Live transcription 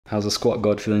How's the squat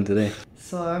god feeling today?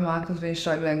 So Michael's been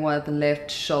struggling with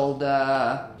left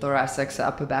shoulder, thoracic, so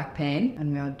upper back pain,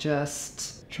 and we are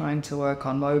just trying to work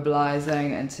on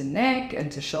mobilizing into neck,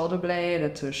 into shoulder blade,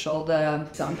 into shoulder,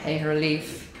 some pain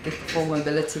relief, get full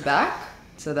mobility back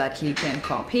so that he can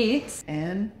compete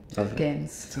and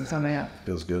gains coming up.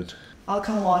 Feels good. I'll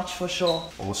come watch for sure.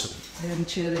 Awesome. I'm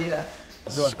cheerleader.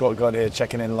 Squat God here,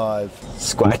 checking in live.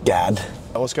 Squat Gad.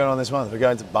 What's going on this month? We're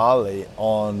going to Bali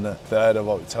on 3rd of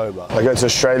October. I go to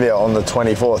Australia on the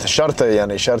 24th. Sharta,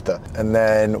 yani Sharta. And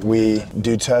then we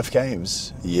do turf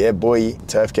games. Yeah, boy,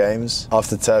 turf games.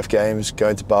 After turf games,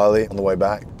 going to Bali on the way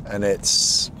back. And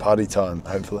it's party time,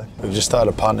 hopefully. We've just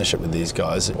started a partnership with these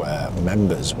guys where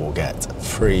members will get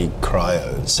free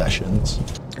cryo sessions.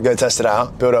 Go test it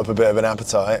out, build up a bit of an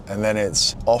appetite, and then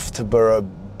it's off to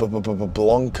Burrito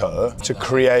Blanco to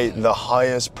create the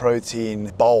highest protein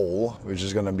bowl, which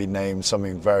is going to be named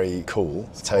something very cool.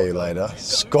 I'll tell you later.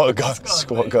 Squat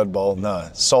God bowl, no,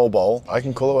 soul bowl. I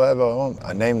can call it whatever I want.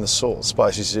 I named the sauce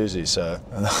Spicy Susie, so,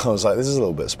 and I was like, this is a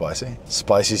little bit spicy.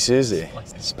 Spicy Susie.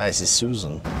 Spicy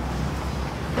Susan.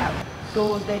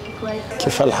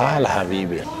 كيف الحال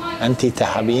حبيبي؟ أنت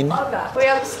تحبين؟ We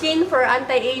have skin for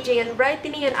anti-aging and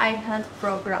brightening and eye health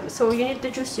program. So you need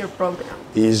to choose your program.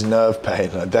 Ease nerve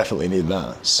pain, I definitely need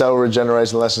that. Cell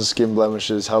regeneration, lessens skin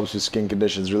blemishes, helps with skin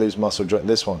conditions, relieves muscle joint.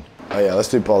 This one. Oh yeah, let's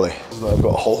do poly. I've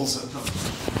got holes in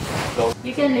them.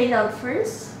 You can lay down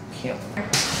first.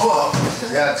 Oh,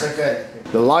 yeah, it's okay.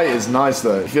 The light is nice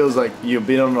though. It feels like you've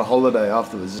been on a holiday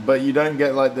afterwards, but you don't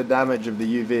get like the damage of the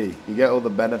UV. You get all the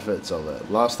benefits of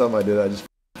it. Last time I did, I just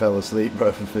fell asleep,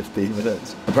 bro, for 15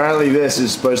 minutes. Apparently this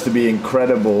is supposed to be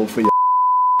incredible for your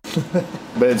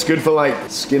but it's good for like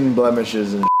skin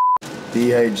blemishes and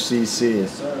DHCC.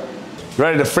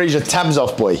 Ready to freeze your tabs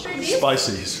off, boy.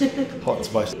 Spicy. Hot and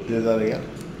spicy. Do that again.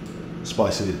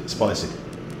 Spicy, spicy.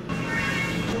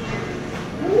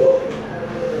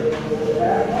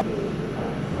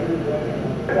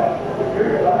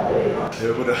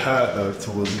 It would have hurt though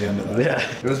towards the end of that.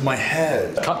 Yeah. It was my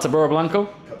head. Cut to Burrito Blanco?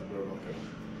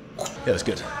 Yeah, it's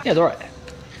good. Yeah, it's alright.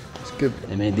 It's good.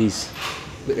 They made these.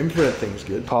 The infrared thing's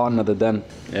good. Partner the den.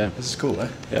 Yeah. This is cool, eh?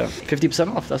 Yeah.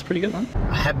 50% off, that's pretty good, man.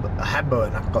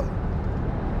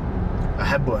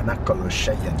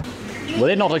 Were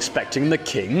they not expecting the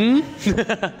king?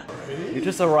 You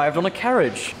just arrived on a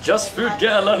carriage. Just food,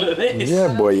 get a load of this.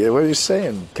 Yeah, boy, yeah, what are you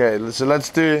saying? Okay, so let's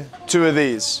do 2 of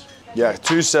these. Yeah,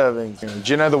 2 servings.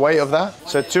 Do you know the weight of that?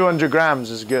 So 200 grams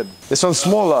is good. This one's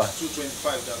smaller.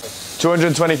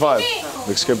 225.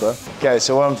 Looks good, bro. Okay,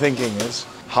 so what I'm thinking is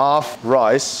half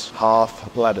rice,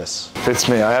 half lettuce. Fits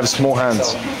me, I have small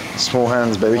hands. Small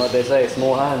hands, baby. What they say,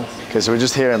 small hands. Okay, so we're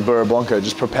just here in Burrito Blanco,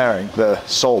 just preparing the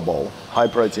soul bowl, high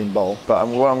protein bowl. But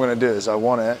what I'm gonna do is I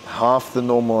want it half the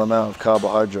normal amount of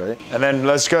carbohydrate. And then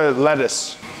let's go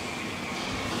lettuce.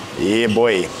 Yeah,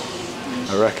 boy.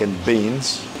 I reckon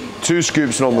beans. 2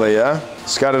 scoops normally, yeah?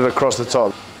 Scattered across the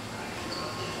top.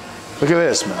 Look at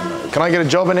this, man. Can I get a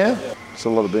job in here? It's a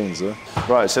lot of beans, though.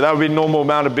 Right, so that would be normal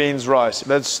amount of beans, rice.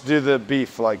 Let's do the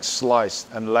beef, like,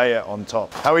 sliced and lay it on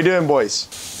top. How we doing, boys?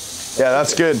 Yeah,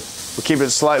 that's good. We'll keep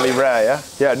it slightly rare, yeah?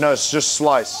 Yeah, no, it's just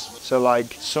slice. So,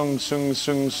 like, sung.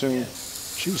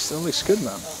 Jeez, that looks good,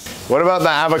 man. What about the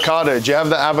avocado? Do you have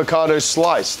the avocado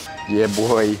sliced? Yeah,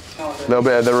 boy. A little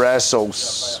bit of the rare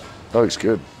sauce. That looks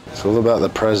good. It's all about the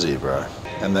prezzy, bro.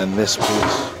 And then this piece.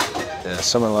 Yeah,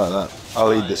 something like that.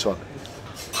 I'll eat this one.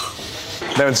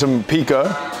 Then some pico,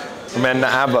 and then the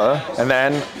avo, and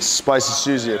then spicy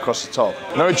Susie across the top.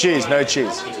 No cheese, no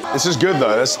cheese. This is good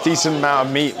though, that's a decent amount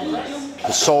of meat.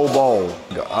 The soul bowl.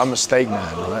 I'm a steak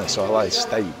man, right? So I like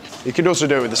steak. You could also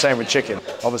do it with the same with chicken.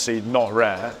 Obviously not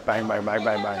rare. Bang, bang, bang,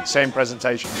 bang, bang. Same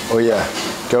presentation. Oh yeah,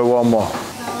 go one more.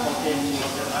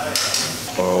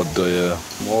 Oh dear.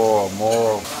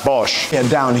 More. Bosh. Yeah,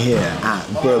 down here at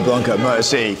Burrito Blanco, Motor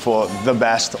City for the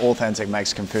best authentic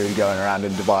Mexican food going around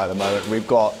in Dubai at the moment. We've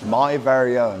got my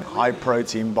very own high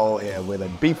protein bowl here with a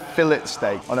beef fillet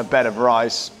steak on a bed of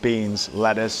rice, beans,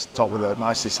 lettuce, topped with a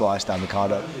nicely sliced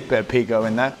avocado, bit of pico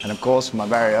in there, and of course my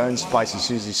very own spicy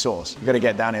Susie sauce. You've got to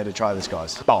get down here to try this,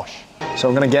 guys. Bosh. So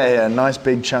I'm gonna get here a nice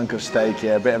big chunk of steak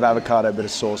here, a bit of avocado, a bit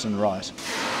of sauce and rice.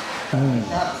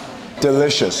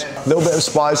 Delicious. A little bit of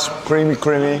spice, creamy,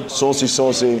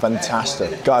 saucy,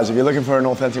 fantastic. Guys, if you're looking for an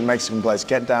authentic Mexican place,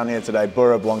 get down here today,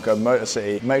 Burrito Blanco, Motor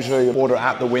City. Make sure you order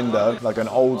at the window, like an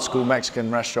old school Mexican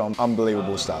restaurant.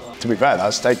 Unbelievable stuff. To be fair,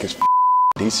 that steak is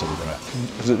decent, isn't it?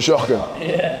 Is it shocking?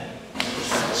 Yeah.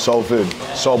 Soul food,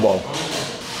 soul bowl.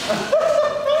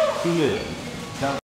 Yeah.